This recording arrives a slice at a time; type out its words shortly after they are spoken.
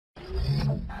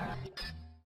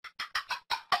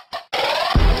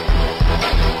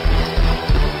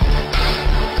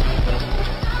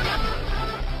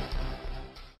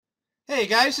Hey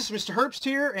guys, this is Mr. Herbst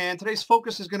here, and today's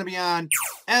focus is going to be on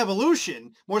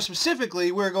evolution. More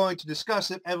specifically, we're going to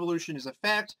discuss if evolution is a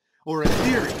fact or a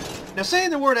theory. Now,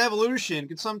 saying the word evolution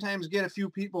can sometimes get a few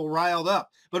people riled up,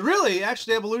 but really,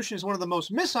 actually, evolution is one of the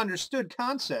most misunderstood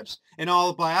concepts in all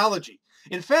of biology.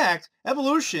 In fact,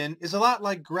 evolution is a lot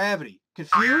like gravity.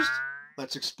 Confused?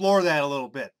 Let's explore that a little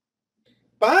bit.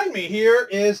 Behind me here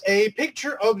is a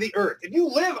picture of the Earth. If you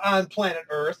live on planet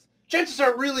Earth, chances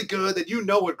are really good that you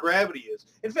know what gravity is.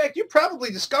 In fact, you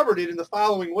probably discovered it in the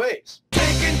following ways.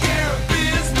 Taking care of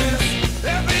business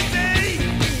every day.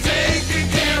 Taking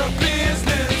care of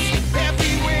business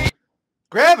every way.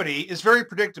 Gravity is very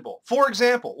predictable. For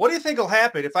example, what do you think will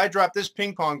happen if I drop this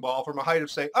ping pong ball from a height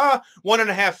of, say,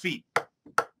 1.5 feet?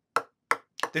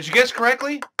 Did you guess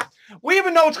correctly? We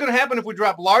even know what's going to happen if we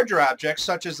drop larger objects,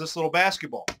 such as this little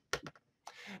basketball.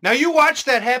 Now, you watch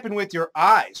that happen with your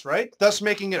eyes, right? Thus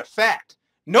making it a fact.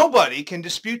 Nobody can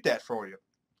dispute that for you.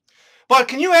 But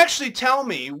can you actually tell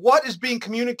me what is being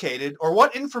communicated or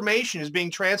what information is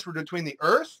being transferred between the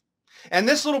Earth and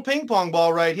this little ping pong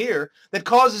ball right here that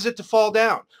causes it to fall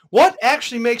down? What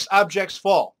actually makes objects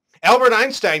fall? Albert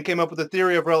Einstein came up with the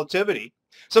theory of relativity.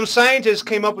 Some scientists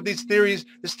came up with these theories,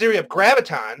 this theory of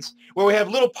gravitons, where we have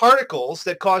little particles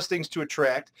that cause things to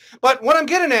attract. But what I'm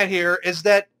getting at here is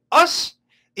that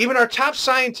even our top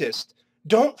scientists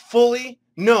don't fully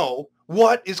know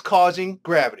what is causing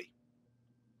gravity.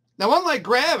 Now, unlike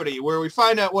gravity, where we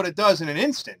find out what it does in an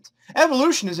instant,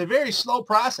 evolution is a very slow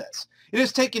process. It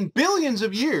has taken billions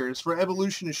of years for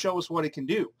evolution to show us what it can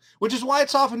do, which is why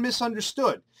it's often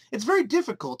misunderstood. It's very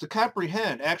difficult to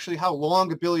comprehend actually how long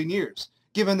 1 billion years,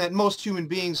 given that most human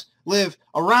beings live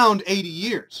around 80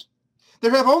 years.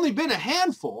 There have only been a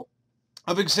handful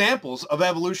of examples of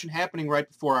evolution happening right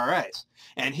before our eyes.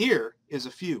 And here is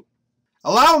a few.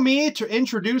 Allow me to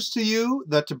introduce to you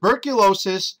the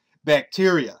tuberculosis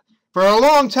bacteria. For a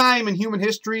long time in human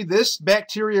history, this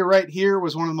bacteria right here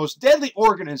was one of the most deadly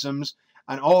organisms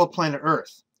on all of planet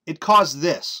Earth. It caused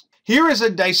this. Here is a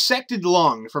dissected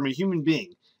lung from a human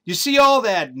being. You see all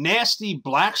that nasty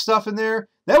black stuff in there?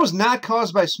 That was not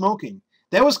caused by smoking.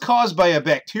 That was caused by a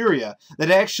bacteria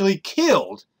that actually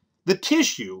killed the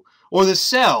tissue or the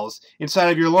cells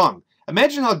inside of your lung.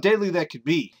 Imagine how deadly that could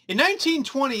be. In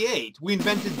 1928, we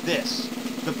invented this,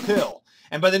 the pill.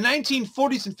 And by the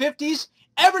 1940s and 50s,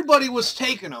 everybody was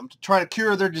taking them to try to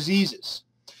cure their diseases.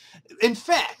 In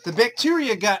fact, the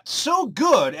bacteria got so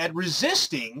good at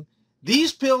resisting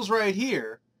these pills right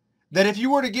here that if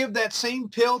you were to give that same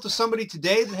pill to somebody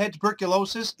today that had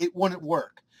tuberculosis, it wouldn't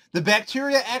work. The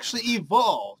bacteria actually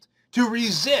evolved to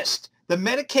resist the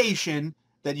medication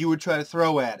that you would try to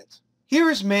throw at it. Here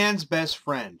is man's best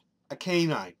friend, a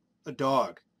canine, a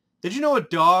dog. Did you know a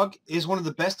dog is one of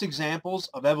the best examples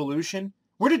of evolution?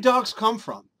 Where did dogs come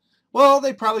from? Well,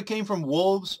 they probably came from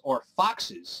wolves or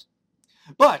foxes.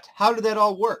 But how did that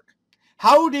all work?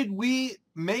 How did we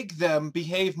make them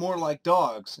behave more like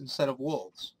dogs instead of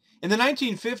wolves? In the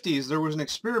 1950s, there was an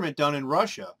experiment done in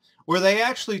Russia where they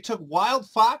actually took wild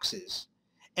foxes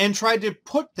and tried to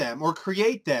put them or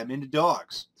create them into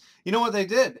dogs. You know what they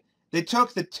did? They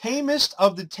took the tamest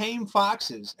of the tame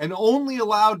foxes and only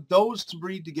allowed those to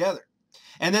breed together.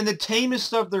 And then the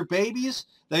tamest of their babies,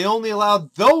 they only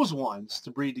allowed those ones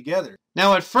to breed together.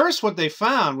 Now, at first, what they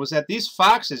found was that these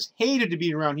foxes hated to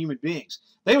be around human beings.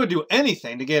 They would do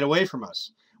anything to get away from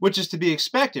us, which is to be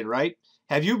expected, right?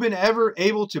 Have you been ever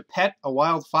able to pet a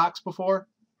wild fox before?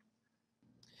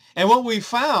 And what we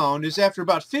found is after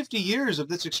about 50 years of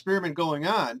this experiment going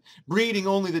on, breeding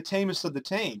only the tamest of the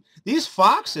tame, these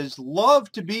foxes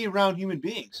love to be around human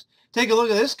beings. Take a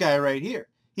look at this guy right here.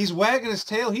 He's wagging his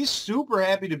tail. He's super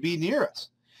happy to be near us.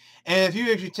 And if you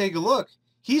actually take a look,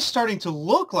 he's starting to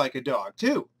look like a dog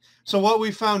too. So what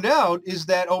we found out is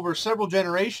that over several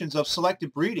generations of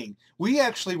selective breeding, we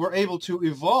actually were able to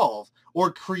evolve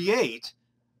or create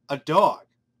a dog.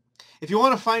 If you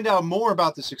want to find out more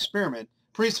about this experiment,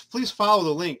 please follow the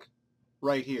link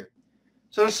right here.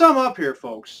 So to sum up here,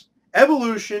 folks,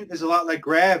 evolution is a lot like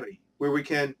gravity, where we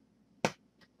can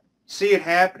see it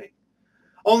happening.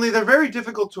 Only they're very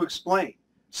difficult to explain.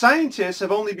 Scientists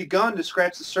have only begun to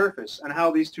scratch the surface on how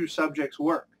these two subjects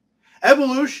work.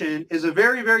 Evolution is a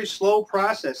very, very slow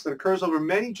process that occurs over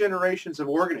many generations of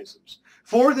organisms.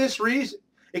 For this reason,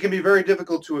 it can be very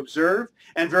difficult to observe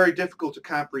and very difficult to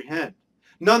comprehend.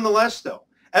 Nonetheless, though,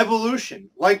 evolution,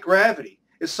 like gravity,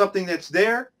 is something that's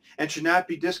there and should not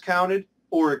be discounted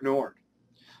or ignored.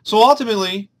 So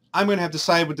ultimately, I'm going to have to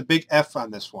side with the big F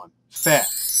on this one. Fact.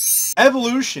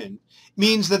 Evolution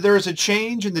means that there is a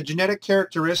change in the genetic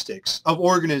characteristics of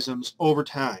organisms over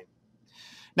time.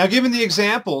 Now, given the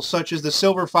examples such as the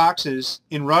silver foxes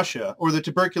in Russia or the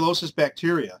tuberculosis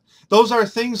bacteria, those are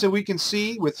things that we can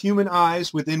see with human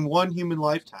eyes within one human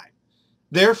lifetime.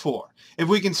 Therefore, if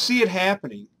we can see it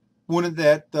happening, wouldn't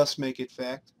that thus make it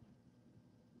fact?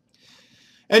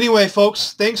 Anyway,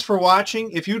 folks, thanks for watching.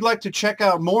 If you'd like to check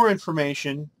out more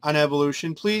information on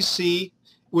evolution, please see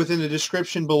within the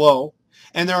description below.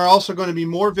 And there are also going to be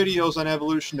more videos on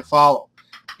evolution to follow.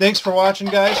 Thanks for watching,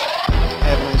 guys.